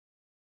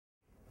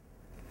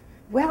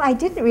Well, I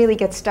didn't really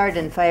get started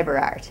in fiber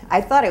art.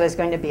 I thought I was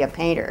going to be a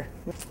painter.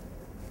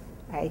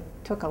 I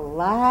took a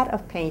lot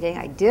of painting.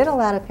 I did a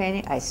lot of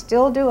painting. I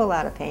still do a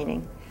lot of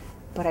painting.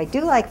 But I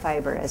do like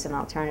fiber as an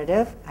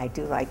alternative. I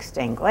do like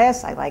stained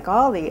glass. I like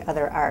all the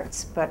other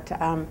arts. But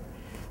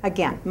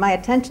again, my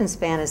attention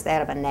span is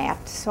that of a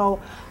gnat.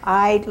 So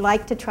I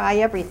like to try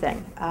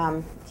everything.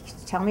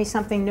 Tell me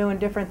something new and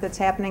different that's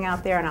happening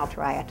out there and I'll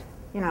try it.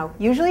 You know,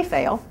 usually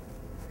fail.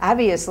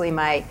 Obviously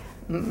my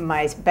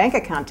bank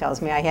account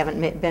tells me I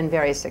haven't been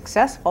very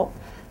successful.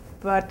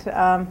 But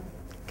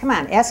come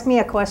on, ask me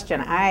a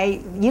question.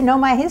 You know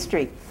my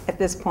history at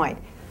this point.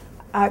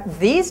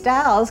 These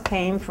dolls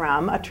came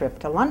from a trip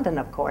to London,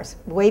 of course,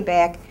 way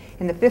back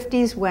in the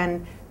 50s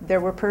when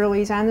there were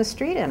pearlies on the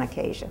street on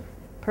occasion.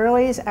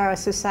 Pearlies are a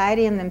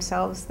society in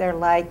themselves. They're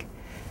like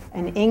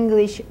an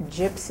English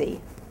gypsy,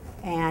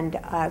 and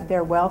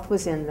their wealth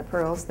was in the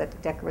pearls that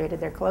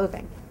decorated their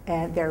clothing.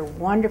 And they're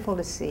wonderful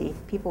to see.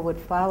 People would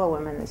follow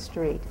them in the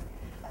street.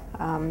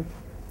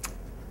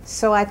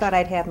 So I thought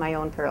I'd have my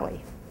own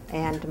pearlie,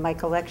 and my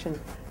collection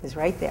is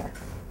right there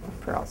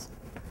of pearls.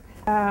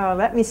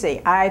 Let me see.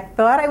 I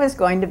thought I was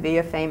going to be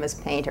a famous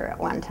painter at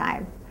one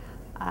time.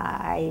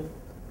 I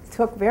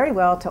took very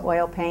well to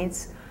oil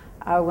paints.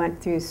 I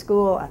went through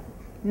school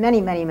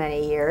many, many,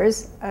 many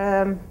years.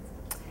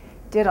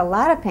 Did a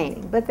lot of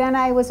painting, but then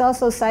I was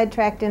also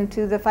sidetracked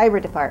into the fiber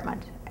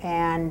department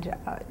and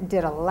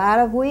did a lot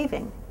of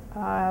weaving,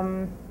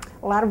 a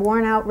lot of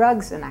worn out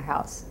rugs in our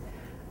house.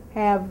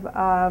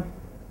 Have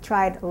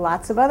tried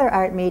lots of other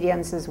art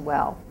mediums as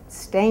well.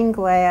 Stained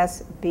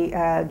glass,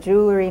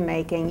 jewelry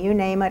making, you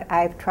name it,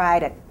 I've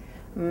tried it.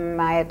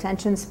 My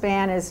attention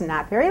span is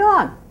not very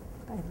long.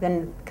 I've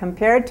been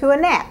compared to a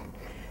gnat.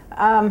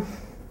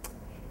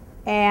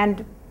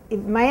 And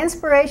my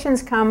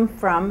inspirations come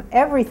from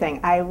everything.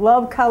 I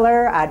love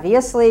color,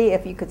 obviously.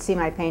 If you could see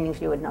my paintings,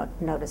 you would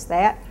notice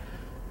that.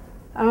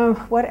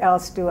 What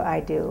else do I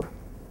do?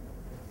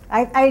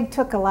 I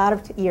took a lot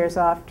of years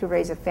off to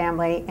raise a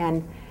family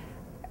and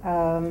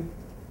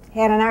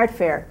had an art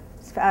fair.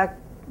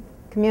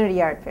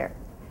 Community art fair.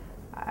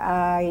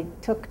 I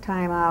took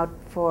time out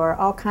for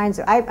all kinds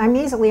of, I'm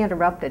easily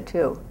interrupted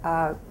too.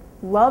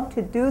 Love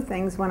to do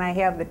things when I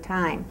have the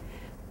time.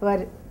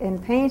 But in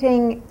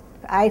painting,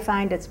 I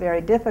find it's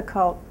very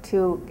difficult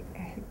to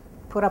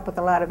put up with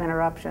a lot of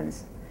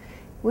interruptions.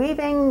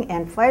 Weaving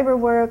and fiber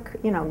work,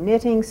 you know,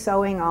 knitting,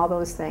 sewing, all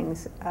those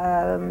things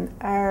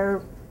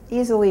are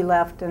easily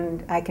left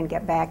and I can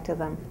get back to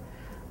them.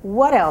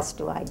 What else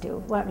do I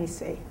do? Let me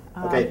see.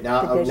 Okay,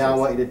 now I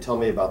want you to tell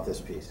me about this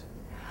piece.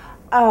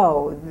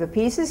 Oh, the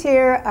pieces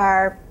here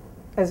are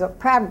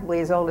probably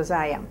as old as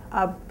I am,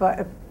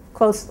 but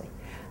closely.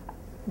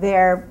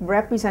 They're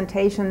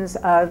representations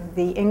of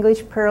the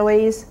English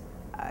pearlies.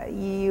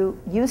 You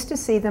used to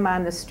see them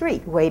on the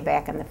street way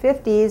back in the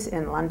 50s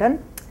in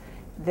London.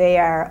 They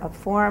are a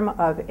form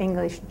of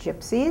English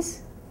gypsies.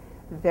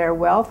 Their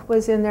wealth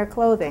was in their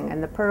clothing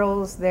and the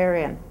pearls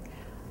they're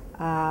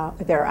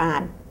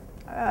on.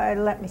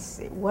 Let me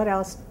see, what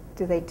else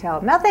do they tell?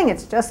 Nothing,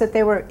 it's just that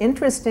they were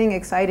interesting,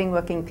 exciting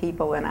looking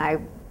people and I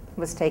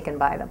was taken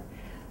by them.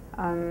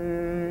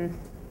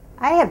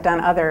 I have done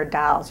other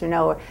dolls, you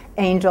know,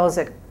 angels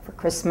for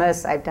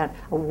Christmas. I've done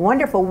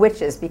wonderful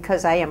witches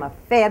because I am a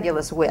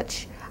fabulous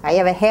witch. I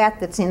have a hat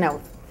that's, you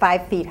know,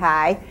 5 feet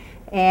high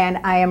and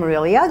I am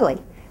really ugly.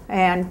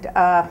 And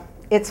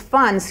it's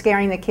fun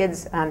scaring the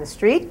kids on the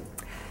street.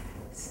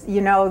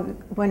 You know,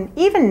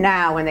 even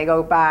now when they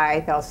go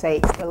by, they'll say,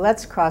 well,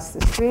 let's cross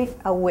the street.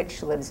 A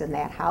witch lives in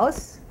that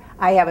house.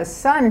 I have a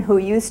son who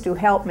used to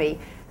help me.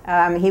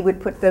 He would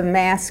put the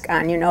mask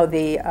on, you know,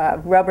 the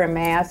rubber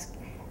mask.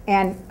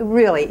 And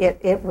really,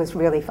 it was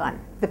really fun.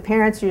 The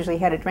parents usually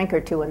had a drink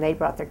or two when they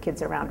brought their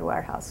kids around to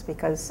our house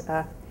because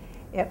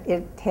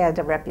it had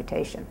a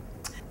reputation.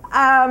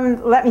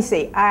 Let me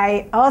see.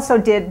 I also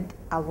did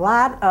a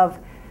lot of,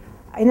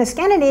 in the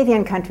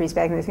Scandinavian countries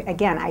back then,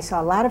 again, I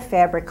saw a lot of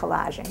fabric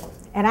collaging.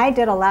 And I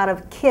did a lot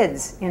of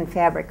kids in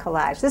fabric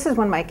collage. This is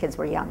when my kids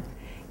were young.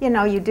 You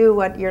know, you do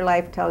what your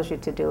life tells you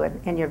to do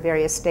in your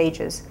various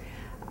stages.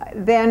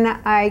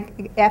 Then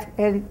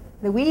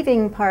the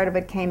weaving part of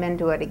it came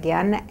into it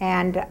again,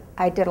 and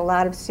I did a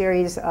lot of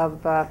series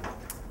of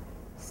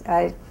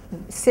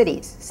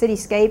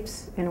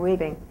cityscapes in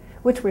weaving,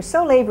 which were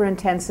so labor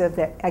intensive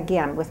that,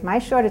 again, with my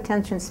short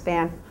attention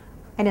span,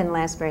 I didn't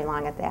last very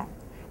long at that.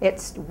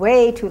 It's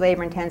way too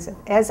labor intensive,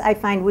 as I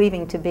find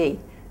weaving to be.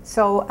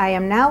 So I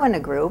am now in a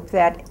group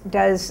that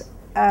does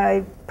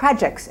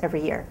projects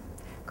every year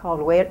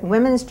called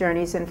Women's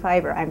Journeys in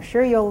Fiber. I'm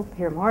sure you'll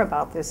hear more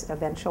about this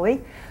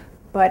eventually,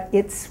 but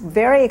it's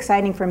very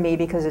exciting for me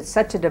because it's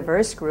such a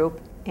diverse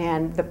group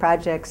and the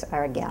projects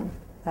are, again,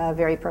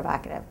 very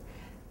provocative.